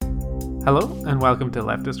Hello, and welcome to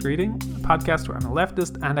Leftist Reading, a podcast where I'm a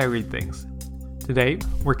leftist and I read things. Today,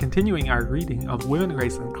 we're continuing our reading of Women,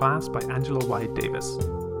 Race and Class by Angela White Davis.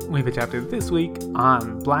 We have a chapter this week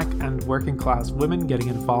on Black and working class women getting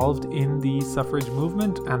involved in the suffrage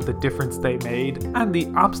movement and the difference they made and the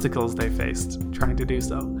obstacles they faced trying to do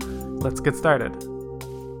so. Let's get started.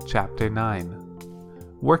 Chapter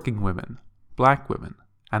 9. Working Women, Black Women,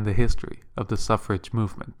 and the History of the Suffrage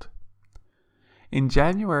Movement. In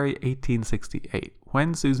January 1868,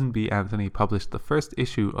 when Susan B. Anthony published the first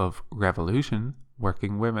issue of Revolution,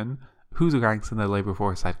 Working Women, whose ranks in the labor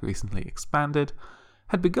force had recently expanded,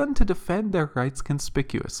 had begun to defend their rights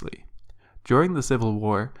conspicuously. During the Civil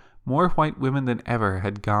War, more white women than ever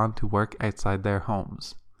had gone to work outside their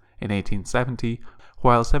homes. In 1870,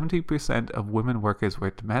 while 70% of women workers were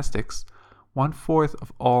domestics, 1/4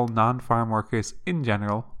 of all non-farm workers in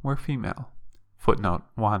general were female. Footnote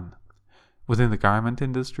 1. Within the garment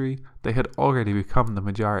industry, they had already become the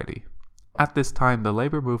majority. At this time, the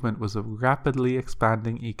labor movement was a rapidly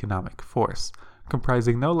expanding economic force,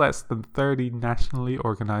 comprising no less than 30 nationally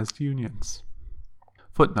organized unions.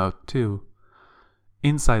 Footnote 2.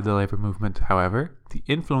 Inside the labor movement, however, the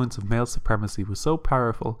influence of male supremacy was so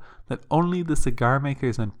powerful that only the cigar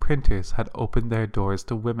makers and printers had opened their doors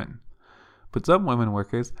to women. But some women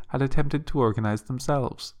workers had attempted to organize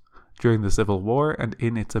themselves. During the Civil War and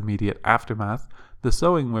in its immediate aftermath, the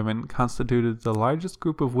sewing women constituted the largest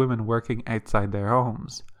group of women working outside their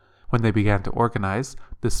homes. When they began to organize,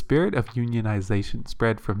 the spirit of unionization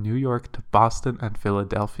spread from New York to Boston and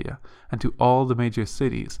Philadelphia, and to all the major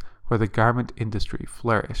cities where the garment industry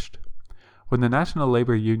flourished. When the National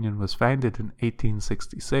Labor Union was founded in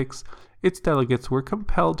 1866, its delegates were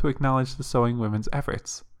compelled to acknowledge the sewing women's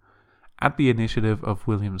efforts. At the initiative of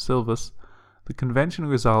William Sylvis, the convention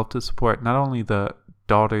resolved to support not only the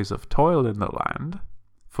Daughters of Toil in the Land,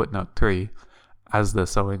 footnote 3, as the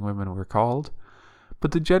sewing women were called,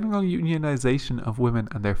 but the general unionization of women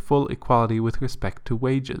and their full equality with respect to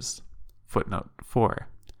wages, footnote 4.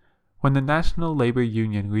 When the National Labor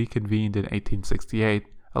Union reconvened in 1868,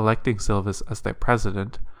 electing Sylvis as their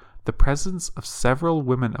president, the presence of several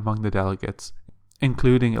women among the delegates,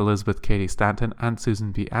 including Elizabeth Cady Stanton and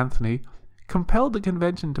Susan B. Anthony, compelled the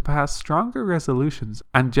convention to pass stronger resolutions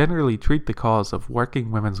and generally treat the cause of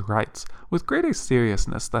working women's rights with greater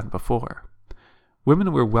seriousness than before.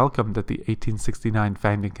 Women were welcomed at the 1869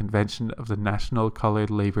 founding convention of the National Colored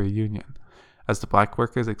Labor Union. As the black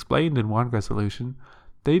workers explained in one resolution,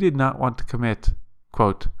 they did not want to commit,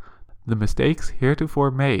 quote, the mistakes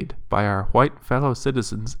heretofore made by our white fellow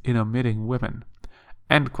citizens in omitting women,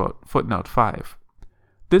 end quote, footnote 5.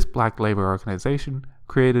 This black labor organization,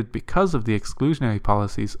 created because of the exclusionary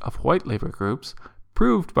policies of white labor groups,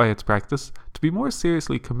 proved by its practice to be more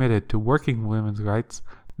seriously committed to working women's rights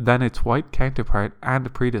than its white counterpart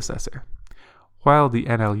and predecessor. While the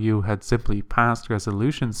NLU had simply passed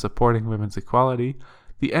resolutions supporting women's equality,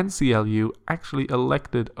 the NCLU actually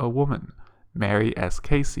elected a woman, Mary S.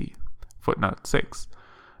 Casey, footnote 6,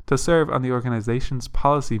 to serve on the organization's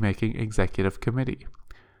policy-making executive committee.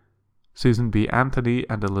 Susan B. Anthony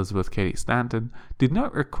and Elizabeth Cady Stanton did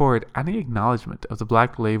not record any acknowledgement of the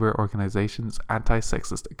black labor organization's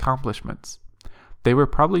anti-sexist accomplishments. They were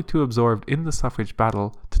probably too absorbed in the suffrage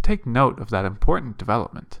battle to take note of that important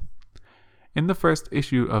development. In the first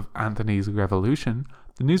issue of Anthony's Revolution,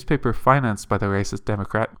 the newspaper financed by the racist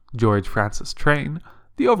Democrat George Francis Train,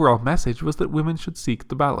 the overall message was that women should seek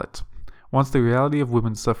the ballot. Once the reality of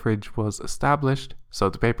women's suffrage was established, so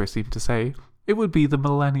the paper seemed to say, it would be the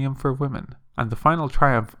millennium for women, and the final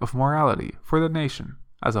triumph of morality for the nation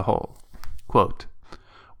as a whole. Quote,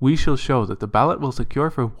 we shall show that the ballot will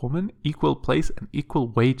secure for woman equal place and equal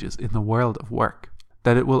wages in the world of work,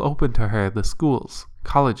 that it will open to her the schools,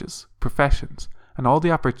 colleges, professions, and all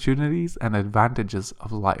the opportunities and advantages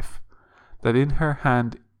of life, that in her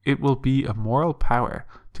hand it will be a moral power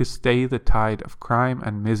to stay the tide of crime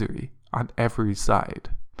and misery on every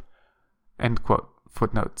side. End quote.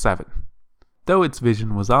 Footnote 7. Though its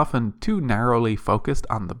vision was often too narrowly focused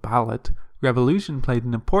on the ballot, Revolution played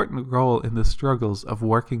an important role in the struggles of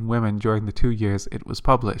working women during the 2 years it was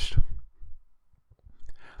published.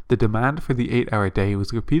 The demand for the 8-hour day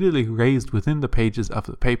was repeatedly raised within the pages of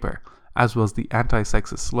the paper, as was the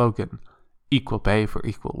anti-sexist slogan, equal pay for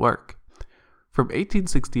equal work. From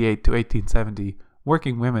 1868 to 1870,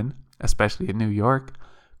 working women, especially in New York,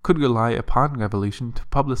 could rely upon Revolution to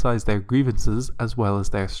publicize their grievances as well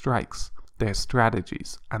as their strikes, their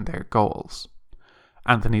strategies, and their goals.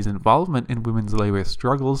 Anthony's involvement in women's labor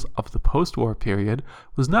struggles of the post-war period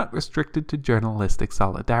was not restricted to journalistic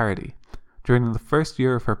solidarity. During the first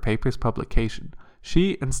year of her paper's publication,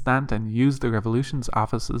 she and Stanton used the revolution's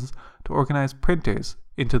offices to organize printers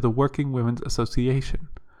into the Working Women's Association.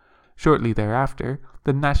 Shortly thereafter,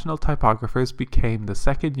 the National Typographers became the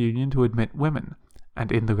second union to admit women,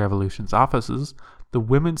 and in the revolution's offices, the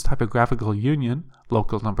Women's Typographical Union,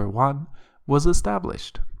 Local Number 1, was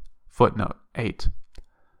established. Footnote 8.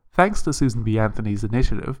 Thanks to Susan B. Anthony's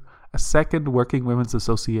initiative, a second Working Women's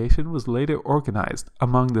Association was later organized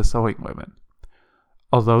among the sewing women.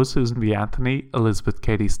 Although Susan B. Anthony, Elizabeth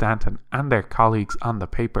Cady Stanton, and their colleagues on the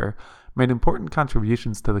paper made important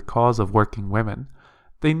contributions to the cause of working women,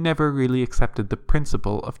 they never really accepted the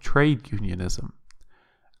principle of trade unionism,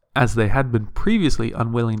 as they had been previously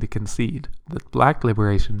unwilling to concede that black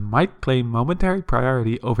liberation might claim momentary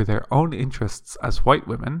priority over their own interests as white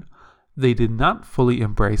women. They did not fully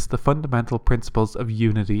embrace the fundamental principles of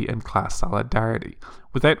unity and class solidarity,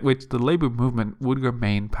 without which the labor movement would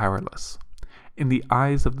remain powerless. In the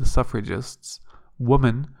eyes of the suffragists,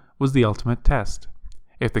 woman was the ultimate test.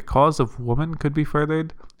 If the cause of woman could be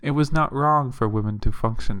furthered, it was not wrong for women to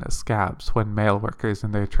function as scabs when male workers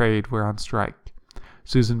in their trade were on strike.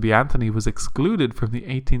 Susan B. Anthony was excluded from the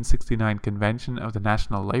 1869 convention of the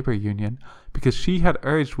National Labor Union because she had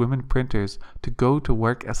urged women printers to go to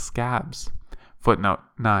work as scabs. Footnote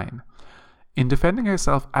 9. In defending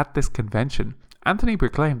herself at this convention, Anthony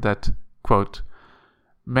proclaimed that, quote,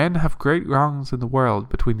 "Men have great wrongs in the world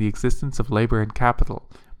between the existence of labor and capital,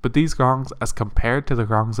 but these wrongs as compared to the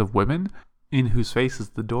wrongs of women, in whose faces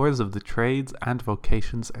the doors of the trades and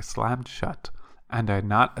vocations are slammed shut, and are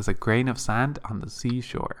not as a grain of sand on the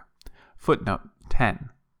seashore." Footnote 10.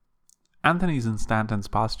 Anthony's and Stanton's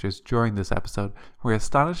postures during this episode were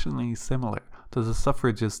astonishingly similar to the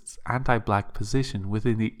suffragists' anti-black position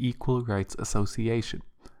within the Equal Rights Association.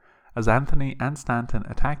 As Anthony and Stanton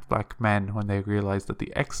attacked black men when they realized that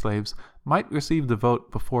the ex-slaves might receive the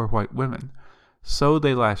vote before white women, so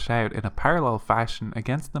they lashed out in a parallel fashion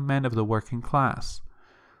against the men of the working class.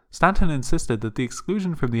 Stanton insisted that the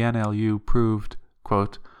exclusion from the NLU proved,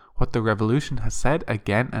 quote, "what the revolution has said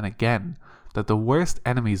again and again, that the worst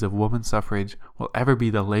enemies of woman suffrage will ever be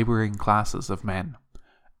the laboring classes of men."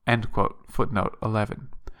 End quote. Footnote 11.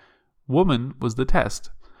 Woman was the test,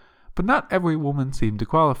 but not every woman seemed to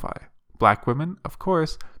qualify. Black women, of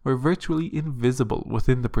course, were virtually invisible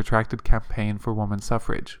within the protracted campaign for woman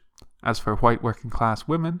suffrage. As for white working class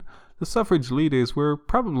women, the suffrage leaders were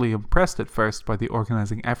probably impressed at first by the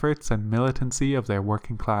organizing efforts and militancy of their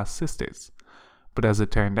working class sisters. But as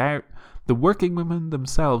it turned out, the working women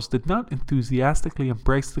themselves did not enthusiastically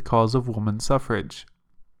embrace the cause of woman suffrage.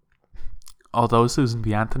 Although Susan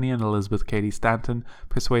B. Anthony and Elizabeth Cady Stanton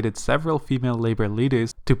persuaded several female labor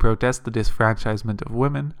leaders to protest the disfranchisement of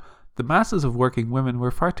women, the masses of working women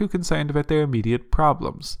were far too concerned about their immediate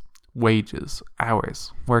problems, wages,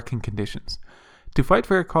 hours, working conditions, to fight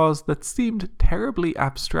for a cause that seemed terribly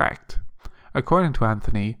abstract. According to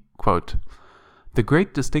Anthony, quote, "The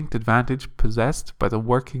great distinct advantage possessed by the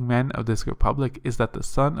working men of this republic is that the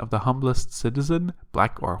son of the humblest citizen,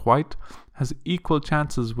 black or white, has equal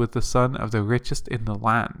chances with the son of the richest in the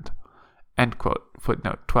land." End quote.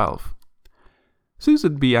 Footnote 12.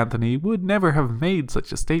 Susan B. Anthony would never have made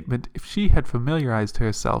such a statement if she had familiarized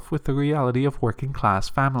herself with the reality of working class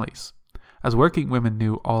families. As working women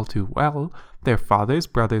knew all too well, their fathers,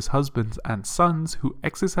 brothers, husbands, and sons who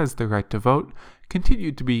exercised their right to vote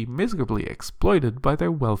continued to be miserably exploited by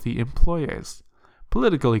their wealthy employers.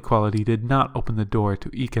 Political equality did not open the door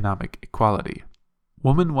to economic equality.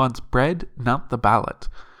 "Woman wants bread, not the ballot."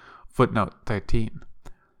 Footnote 13.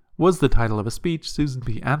 Was the title of a speech Susan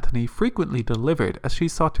B. Anthony frequently delivered as she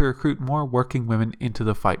sought to recruit more working women into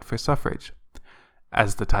the fight for suffrage.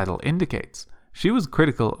 As the title indicates, she was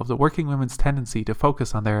critical of the working women's tendency to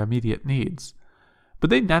focus on their immediate needs,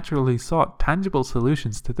 but they naturally sought tangible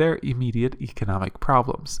solutions to their immediate economic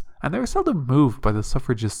problems, and they were seldom moved by the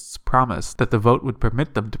suffragists' promise that the vote would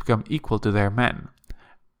permit them to become equal to their men,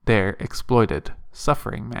 their exploited,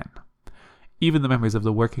 suffering men. Even the members of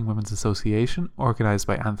the Working Women's Association, organized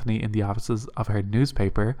by Anthony in the offices of her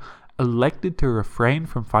newspaper, elected to refrain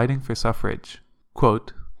from fighting for suffrage.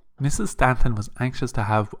 Quote, "Mrs. Stanton was anxious to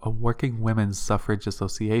have a Working Women's Suffrage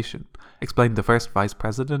Association," explained the first vice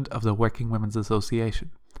president of the Working Women's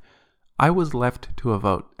Association. "I was left to a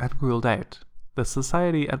vote and ruled out. The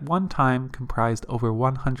society at one time comprised over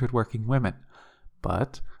 100 working women,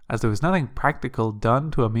 but as there was nothing practical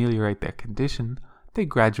done to ameliorate their condition, they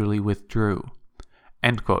gradually withdrew."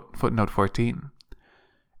 End quote. Footnote 14.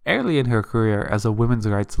 Early in her career as a women's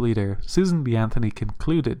rights leader, Susan B. Anthony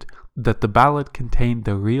concluded that the ballot contained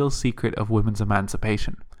the real secret of women's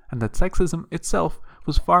emancipation, and that sexism itself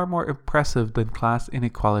was far more oppressive than class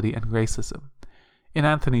inequality and racism. In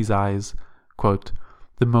Anthony's eyes, quote,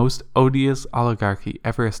 the most odious oligarchy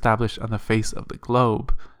ever established on the face of the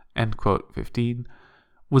globe, end quote 15,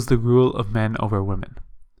 was the rule of men over women.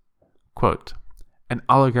 Quote, an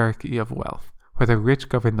oligarchy of wealth, where the rich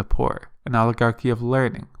govern the poor, an oligarchy of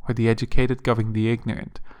learning, where the educated govern the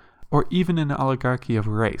ignorant, or even an oligarchy of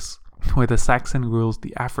race, where the Saxon rules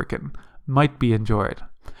the African, might be endured.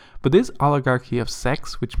 But this oligarchy of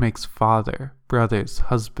sex, which makes father, brothers,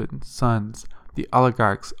 husbands, sons, the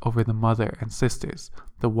oligarchs over the mother and sisters,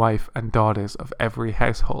 the wife and daughters of every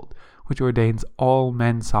household, which ordains all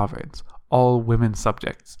men sovereigns, all women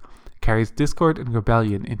subjects, carries discord and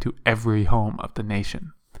rebellion into every home of the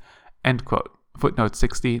nation. End quote. Footnote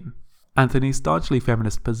 16. Anthony's staunchly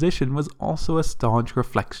feminist position was also a staunch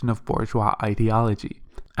reflection of bourgeois ideology,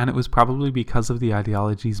 and it was probably because of the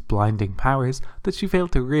ideology's blinding powers that she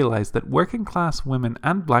failed to realize that working class women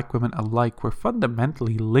and black women alike were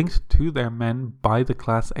fundamentally linked to their men by the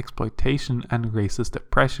class exploitation and racist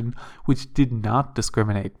oppression which did not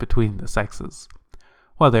discriminate between the sexes.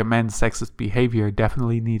 While their men's sexist behavior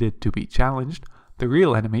definitely needed to be challenged, the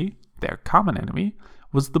real enemy, their common enemy,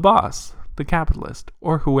 was the boss, the capitalist,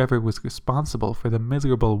 or whoever was responsible for the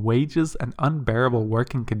miserable wages and unbearable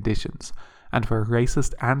working conditions, and for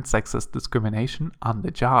racist and sexist discrimination on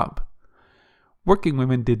the job. Working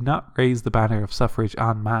women did not raise the banner of suffrage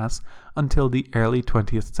en masse until the early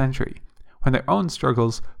 20th century, when their own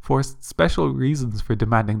struggles forced special reasons for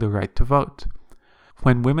demanding the right to vote.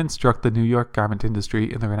 When women struck the New York garment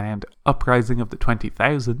industry in the renowned Uprising of the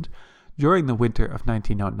 20,000, during the winter of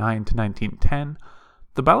 1909 to 1910,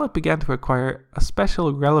 the ballot began to acquire a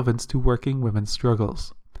special relevance to working women's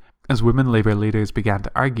struggles. As women labor leaders began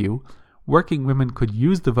to argue, working women could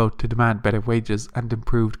use the vote to demand better wages and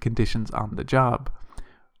improved conditions on the job.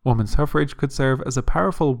 Women's suffrage could serve as a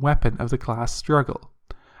powerful weapon of the class struggle.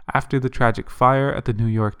 After the tragic fire at the New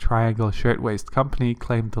York Triangle Shirtwaist Company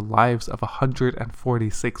claimed the lives of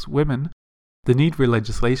 146 women, the need for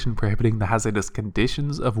legislation prohibiting the hazardous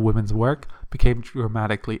conditions of women's work became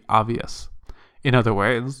dramatically obvious. In other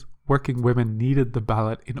words, working women needed the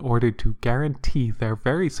ballot in order to guarantee their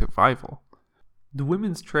very survival. The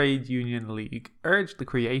Women's Trade Union League urged the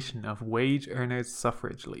creation of wage earners'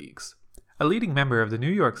 suffrage leagues. A leading member of the New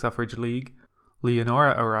York Suffrage League,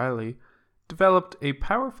 Leonora O'Reilly, developed a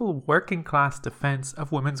powerful working-class defense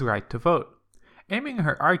of women's right to vote. Aiming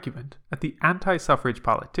her argument at the anti-suffrage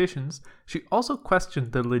politicians, she also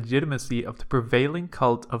questioned the legitimacy of the prevailing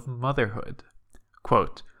cult of motherhood.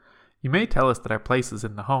 Quote, you may tell us that our place is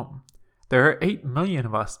in the home. There are 8 million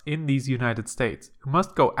of us in these United States who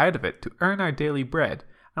must go out of it to earn our daily bread,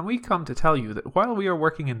 and we come to tell you that while we are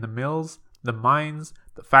working in the mills, the mines,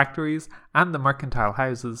 the factories, and the mercantile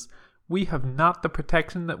houses, we have not the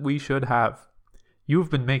protection that we should have. You have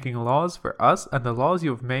been making laws for us, and the laws you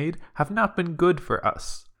have made have not been good for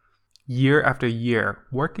us. Year after year,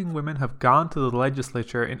 working women have gone to the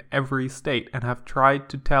legislature in every state and have tried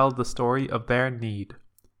to tell the story of their need.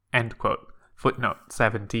 End quote. Footnote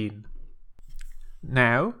 17.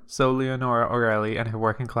 Now, so Leonora O'Reilly and her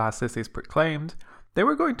working class sisters proclaimed, they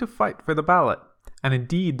were going to fight for the ballot, and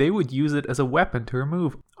indeed they would use it as a weapon to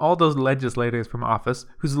remove all those legislators from office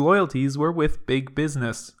whose loyalties were with big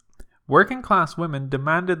business. Working class women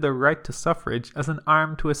demanded the right to suffrage as an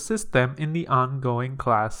arm to assist them in the ongoing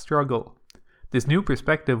class struggle. This new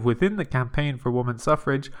perspective within the campaign for women's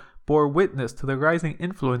suffrage bore witness to the rising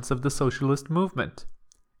influence of the socialist movement.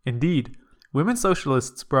 Indeed, women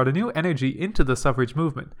socialists brought a new energy into the suffrage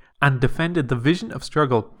movement and defended the vision of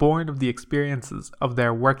struggle born of the experiences of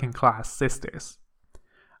their working class sisters.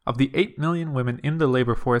 Of the 8 million women in the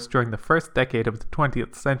labor force during the first decade of the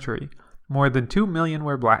 20th century, more than 2 million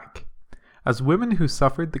were black. As women who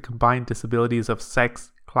suffered the combined disabilities of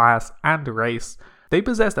sex, class, and race, they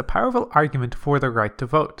possessed a powerful argument for the right to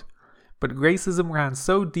vote. But racism ran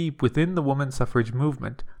so deep within the women's suffrage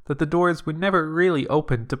movement that the doors were never really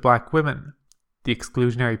opened to black women. The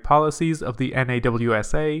exclusionary policies of the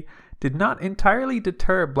NAWSA did not entirely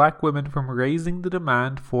deter black women from raising the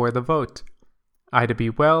demand for the vote. Ida B.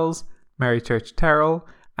 Wells, Mary Church Terrell,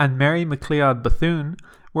 and Mary McLeod Bethune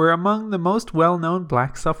were among the most well-known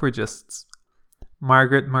black suffragists.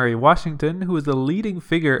 Margaret Murray Washington, who was a leading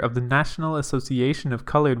figure of the National Association of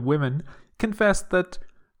Colored Women, confessed that,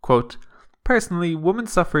 quote, personally,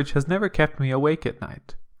 women's suffrage has never kept me awake at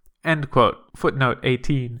night. End quote. Footnote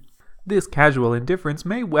 18. This casual indifference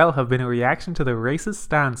may well have been a reaction to the racist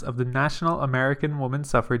stance of the National American Woman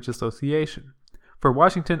Suffrage Association, for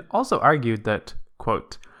Washington also argued that,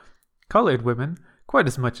 quote, colored women, quite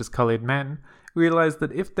as much as colored men, realized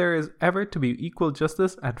that if there is ever to be equal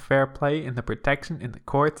justice and fair play in the protection in the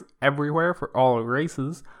courts everywhere for all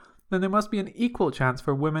races, then there must be an equal chance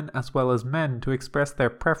for women as well as men to express their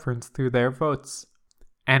preference through their votes.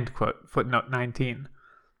 End quote. Footnote 19.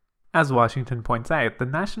 As Washington points out, the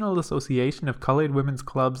National Association of Colored Women's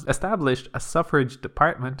Clubs established a suffrage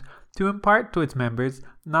department to impart to its members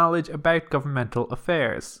knowledge about governmental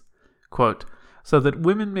affairs, quote, so that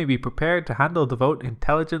women may be prepared to handle the vote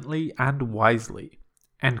intelligently and wisely.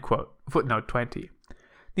 End quote. Footnote 20.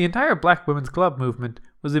 The entire Black Women's Club movement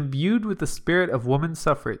was imbued with the spirit of women's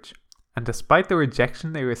suffrage, and despite the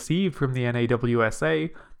rejection they received from the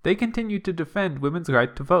NAWSA, they continued to defend women's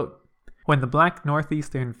right to vote. When the Black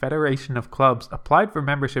Northeastern Federation of Clubs applied for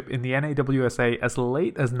membership in the NAWSA as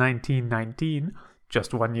late as 1919,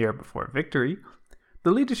 just 1 year before victory,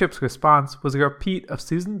 the leadership's response was a repeat of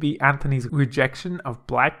Susan B. Anthony's rejection of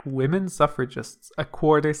black women suffragists a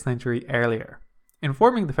quarter century earlier.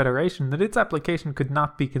 Informing the Federation that its application could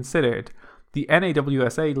not be considered, the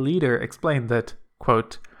NAWSA leader explained that,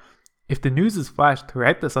 quote, if the news is flashed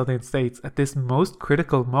throughout the southern states at this most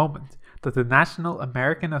critical moment that the National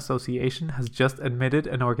American Association has just admitted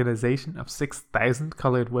an organization of 6,000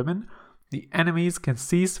 colored women, the enemies can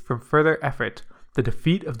cease from further effort. The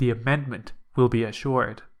defeat of the amendment will be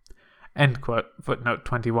assured. End quote. Footnote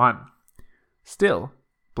 21. Still,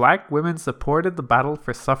 black women supported the battle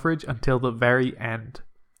for suffrage until the very end.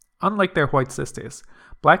 Unlike their white sisters,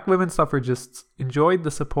 black women suffragists enjoyed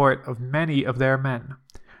the support of many of their men.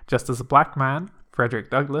 Just as a black man,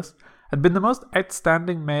 Frederick Douglass, had been the most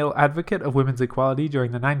outstanding male advocate of women's equality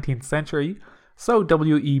during the 19th century, so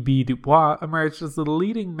W.E.B. Du Bois emerged as the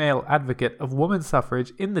leading male advocate of women's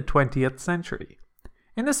suffrage in the 20th century.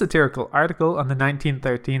 In a satirical article on the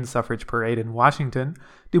 1913 suffrage parade in Washington,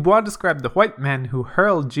 Du Bois described the white men who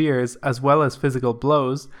hurled jeers as well as physical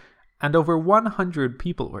blows, and over 100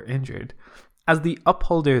 people were injured, as the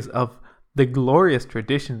upholders of the glorious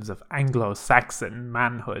traditions of Anglo-Saxon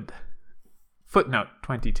manhood. Footnote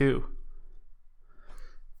 22.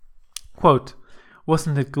 Quote,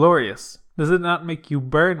 wasn't it glorious? Does it not make you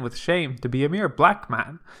burn with shame to be a mere black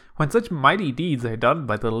man, when such mighty deeds are done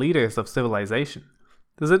by the leaders of civilization?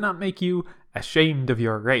 Does it not make you ashamed of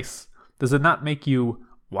your race? Does it not make you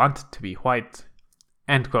want to be white?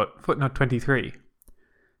 End quote. Footnote 23.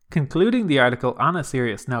 Concluding the article on a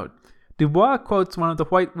serious note, Du Bois quotes one of the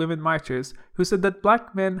white women marchers who said that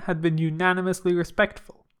black men had been unanimously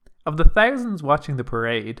respectful. Of the thousands watching the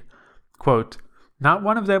parade, quote, not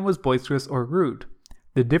one of them was boisterous or rude.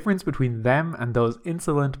 The difference between them and those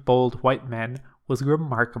insolent, bold white men was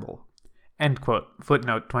remarkable. End quote.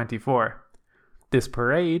 Footnote 24. This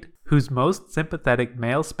parade, whose most sympathetic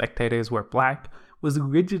male spectators were black, was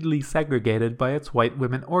rigidly segregated by its white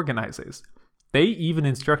women organizers. They even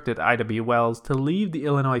instructed Ida B. Wells to leave the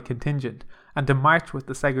Illinois contingent and to march with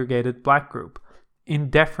the segregated black group, in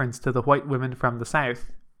deference to the white women from the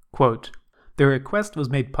South. Quote, the request was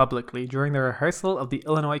made publicly during the rehearsal of the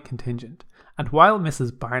Illinois contingent, and while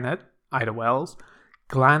Mrs. Barnett, Ida Wells,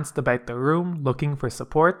 glanced about the room looking for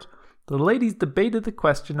support, the ladies debated the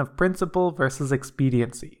question of principle versus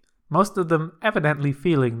expediency, most of them evidently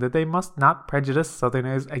feeling that they must not prejudice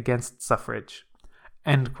Southerners against suffrage.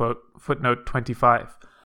 End quote. Footnote 25.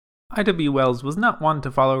 Ida B. Wells was not one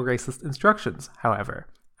to follow racist instructions, however,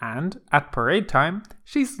 and, at parade time,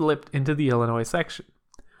 she slipped into the Illinois section.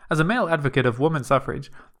 As a male advocate of women's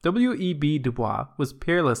suffrage, W.E.B. Du Bois was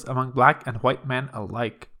peerless among black and white men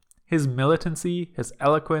alike. His militancy, his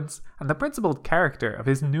eloquence, and the principled character of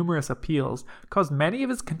his numerous appeals caused many of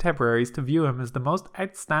his contemporaries to view him as the most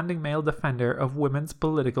outstanding male defender of women's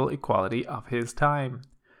political equality of his time.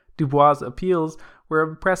 Du Bois' appeals were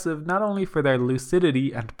impressive not only for their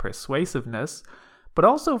lucidity and persuasiveness, but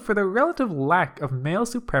also for their relative lack of male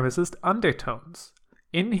supremacist undertones.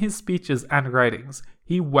 In his speeches and writings,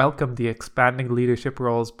 he welcomed the expanding leadership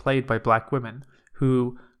roles played by black women,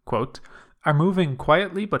 who, quote, are moving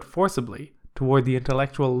quietly but forcibly toward the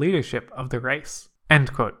intellectual leadership of the race.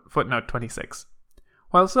 End quote. Footnote 26.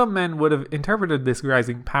 While some men would have interpreted this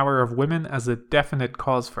rising power of women as a definite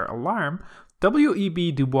cause for alarm,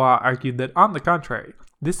 W.E.B. Du Bois argued that, on the contrary,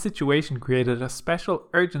 this situation created a special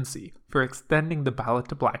urgency for extending the ballot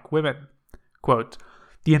to black women. Quote,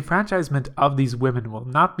 the enfranchisement of these women will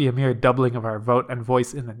not be a mere doubling of our vote and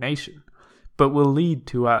voice in the nation, but will lead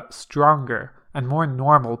to a stronger and more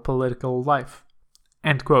normal political life.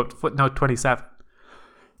 End quote. Footnote 27.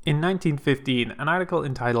 In 1915, an article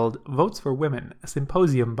entitled Votes for Women, a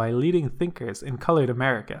Symposium by Leading Thinkers in Colored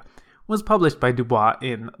America, was published by Du Bois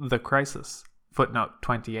in The Crisis. Footnote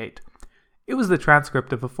 28. It was the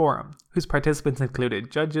transcript of a forum, whose participants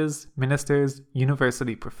included judges, ministers,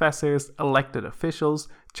 university professors, elected officials,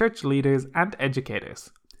 church leaders, and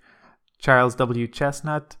educators. Charles W.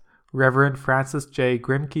 Chestnut, Reverend Francis J.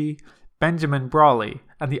 Grimke, Benjamin Brawley,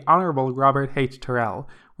 and the Honorable Robert H. Terrell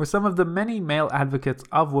were some of the many male advocates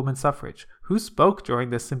of women's suffrage who spoke during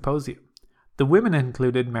this symposium. The women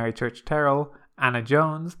included Mary Church Terrell, Anna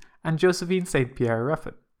Jones, and Josephine St. Pierre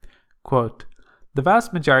Ruffin. Quote, "The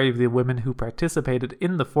vast majority of the women who participated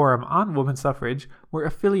in the Forum on Women's Suffrage were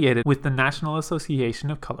affiliated with the National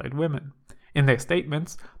Association of Colored Women. In their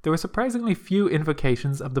statements, there were surprisingly few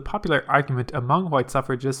invocations of the popular argument among white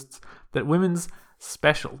suffragists that women's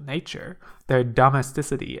special nature, their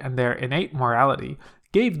domesticity, and their innate morality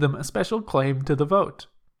gave them a special claim to the vote.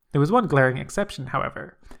 There was one glaring exception,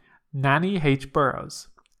 however. Nannie H. Burroughs,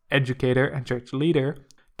 educator and church leader,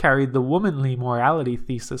 carried the womanly morality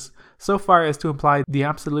thesis so far as to imply the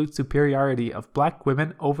absolute superiority of black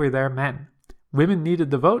women over their men. Women needed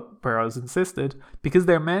the vote, Burroughs insisted, because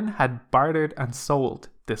their men had bartered and sold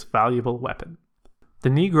this valuable weapon. The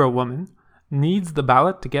Negro woman needs the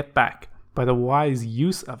ballot to get back, by the wise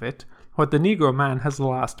use of it, what the Negro man has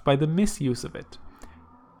lost by the misuse of it.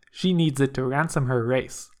 She needs it to ransom her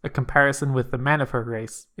race. A comparison with the men of her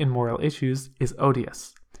race in moral issues is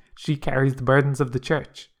odious. She carries the burdens of the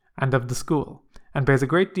church and of the school, and bears a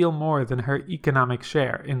great deal more than her economic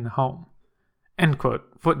share in the home." End quote.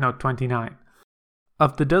 Footnote 29.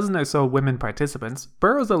 Of the dozen or so women participants,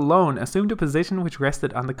 Burroughs alone assumed a position which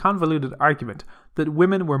rested on the convoluted argument that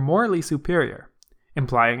women were morally superior,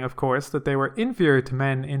 implying, of course, that they were inferior to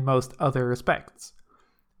men in most other respects.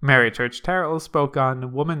 Mary Church Terrell spoke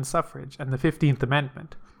on woman suffrage and the 15th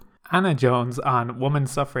Amendment, Anna Jones on woman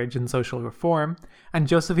suffrage and social reform, and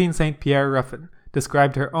Josephine St. Pierre Ruffin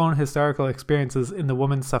described her own historical experiences in the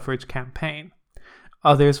women's suffrage campaign.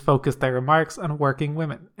 Others focused their remarks on working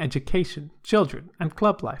women, education, children, and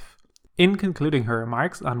club life. In concluding her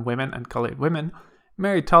remarks on women and colored women,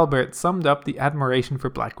 Mary Talbert summed up the admiration for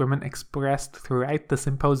black women expressed throughout the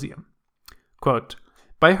symposium. Quote,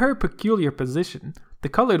 "By her peculiar position, the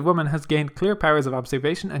colored woman has gained clear powers of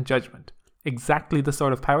observation and judgment, exactly the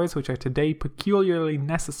sort of powers which are today peculiarly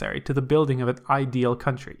necessary to the building of an ideal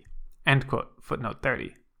country." End quote. Footnote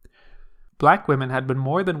 30. Black women had been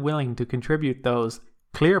more than willing to contribute those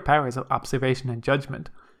clear powers of observation and judgment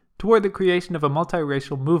toward the creation of a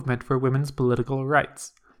multiracial movement for women's political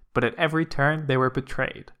rights, but at every turn they were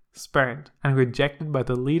betrayed, spurned, and rejected by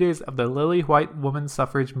the leaders of the lily-white woman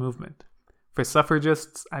suffrage movement. For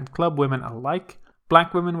suffragists and club women alike,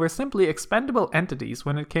 black women were simply expendable entities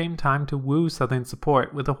when it came time to woo Southern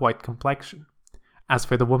support with a white complexion. As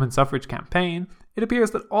for the woman suffrage campaign, it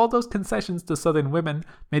appears that all those concessions to Southern women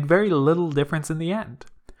made very little difference in the end.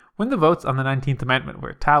 When the votes on the 19th Amendment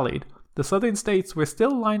were tallied, the Southern states were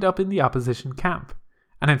still lined up in the opposition camp,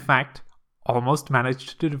 and in fact, almost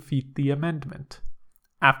managed to defeat the amendment.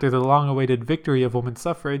 After the long-awaited victory of woman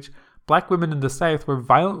suffrage, black women in the South were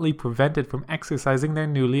violently prevented from exercising their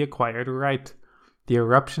newly acquired right. The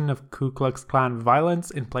eruption of Ku Klux Klan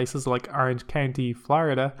violence in places like Orange County,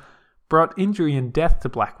 Florida, brought injury and death to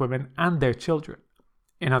black women and their children.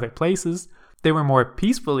 In other places, they were more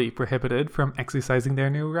peacefully prohibited from exercising their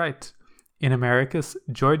new right. In Americus,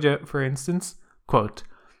 Georgia, for instance, quote,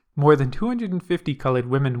 "More than 250 colored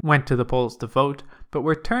women went to the polls to vote, but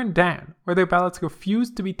were turned down, or their ballots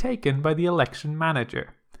refused to be taken by the election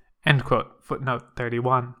manager." End quote. Footnote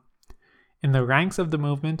 31. In the ranks of the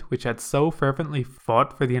movement which had so fervently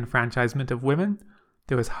fought for the enfranchisement of women,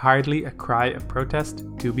 there was hardly a cry of protest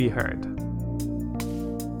to be heard.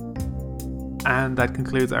 And that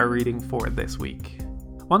concludes our reading for this week.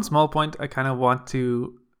 One small point I kind of want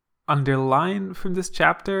to underline from this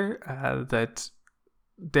chapter that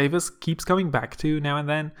Davis keeps coming back to now and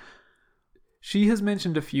then. She has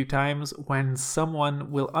mentioned a few times when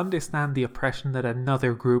someone will understand the oppression that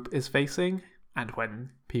another group is facing and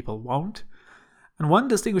when people won't. And one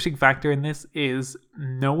distinguishing factor in this is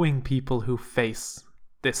knowing people who face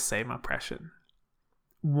this same oppression.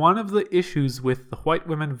 One of the issues with the white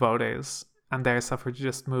women voters and their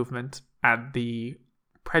suffragist movement and the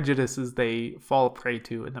prejudices they fall prey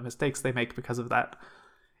to and the mistakes they make because of that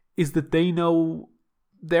is that they know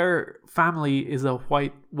their family is a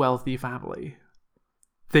white, wealthy family.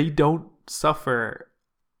 They don't suffer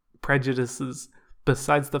prejudices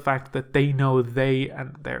besides the fact that they know they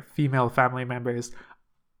and their female family members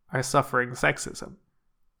are suffering sexism.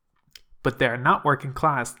 But they're not working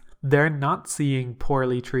class. They're not seeing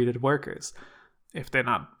poorly treated workers. If they're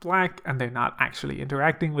not black and they're not actually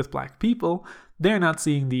interacting with black people, they're not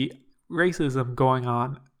seeing the racism going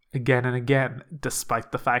on again and again,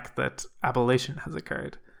 despite the fact that abolition has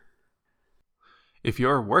occurred. If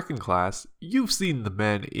you're working class, you've seen the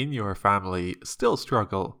men in your family still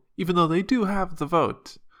struggle, even though they do have the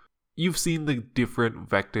vote. You've seen the different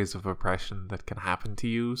vectors of oppression that can happen to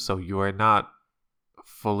you, so you are not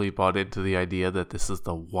fully bought into the idea that this is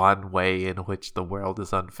the one way in which the world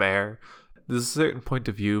is unfair. There's a certain point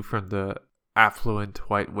of view from the affluent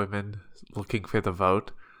white women looking for the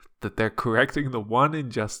vote that they're correcting the one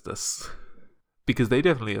injustice, because they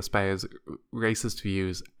definitely espouse racist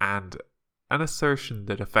views and an assertion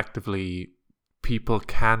that effectively people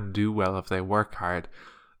can do well if they work hard.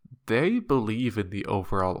 They believe in the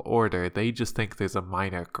overall order. They just think there's a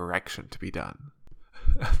minor correction to be done.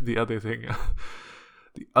 The other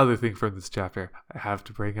thing from this chapter I have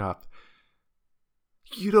to bring up: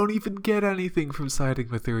 you don't even get anything from siding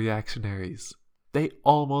with the reactionaries. They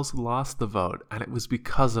almost lost the vote, and it was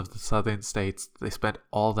because of the southern states they spent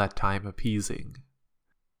all that time appeasing.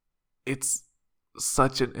 It's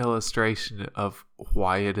such an illustration of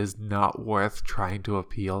why it is not worth trying to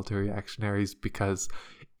appeal to reactionaries, because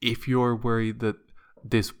if you're worried that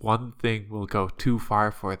this one thing will go too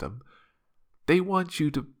far for them, they want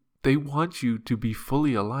you to be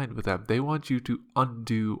fully aligned with them. They want you to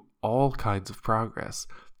undo all kinds of progress.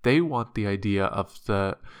 They want the idea of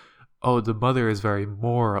the mother is very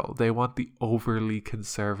moral. They want the overly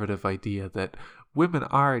conservative idea that women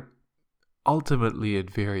are ultimately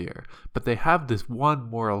inferior, but they have this one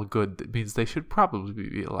moral good that means they should probably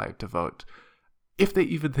be allowed to vote. If they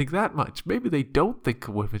even think that much, maybe they don't think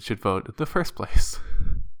women should vote in the first place.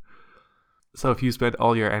 So if you spend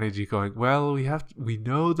all your energy going, well, we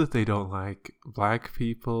know that they don't like black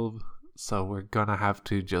people, so we're gonna have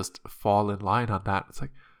to just fall in line on that. It's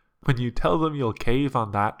like, when you tell them you'll cave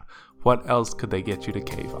on that, what else could they get you to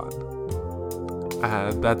cave on?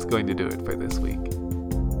 And that's going to do it for this week.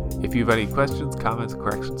 If you have any questions, comments,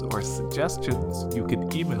 corrections, or suggestions, you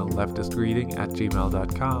can email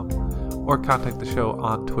leftistreading@gmail.com or contact the show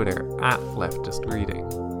on Twitter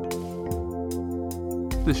 @leftistreading.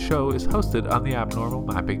 This show is hosted on the Abnormal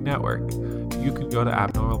Mapping Network. You can go to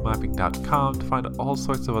abnormalmapping.com to find all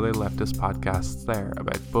sorts of other leftist podcasts there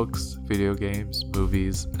about books, video games,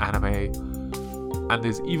 movies, anime, and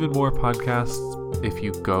there's even more podcasts if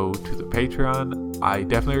you go to the Patreon. I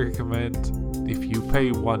definitely recommend, if you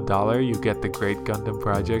pay $1, you get The Great Gundam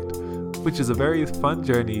Project, which is a very fun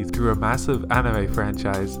journey through a massive anime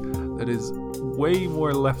franchise that is way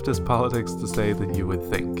more leftist politics to say than you would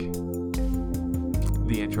think.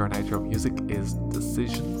 The intro and outro music is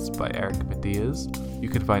Decisions by Eric Mendiaz. You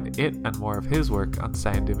can find it and more of his work on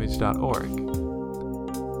soundimage.org.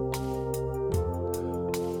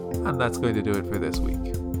 And that's going to do it for this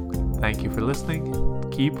week. Thank you for listening.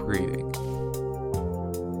 Keep reading.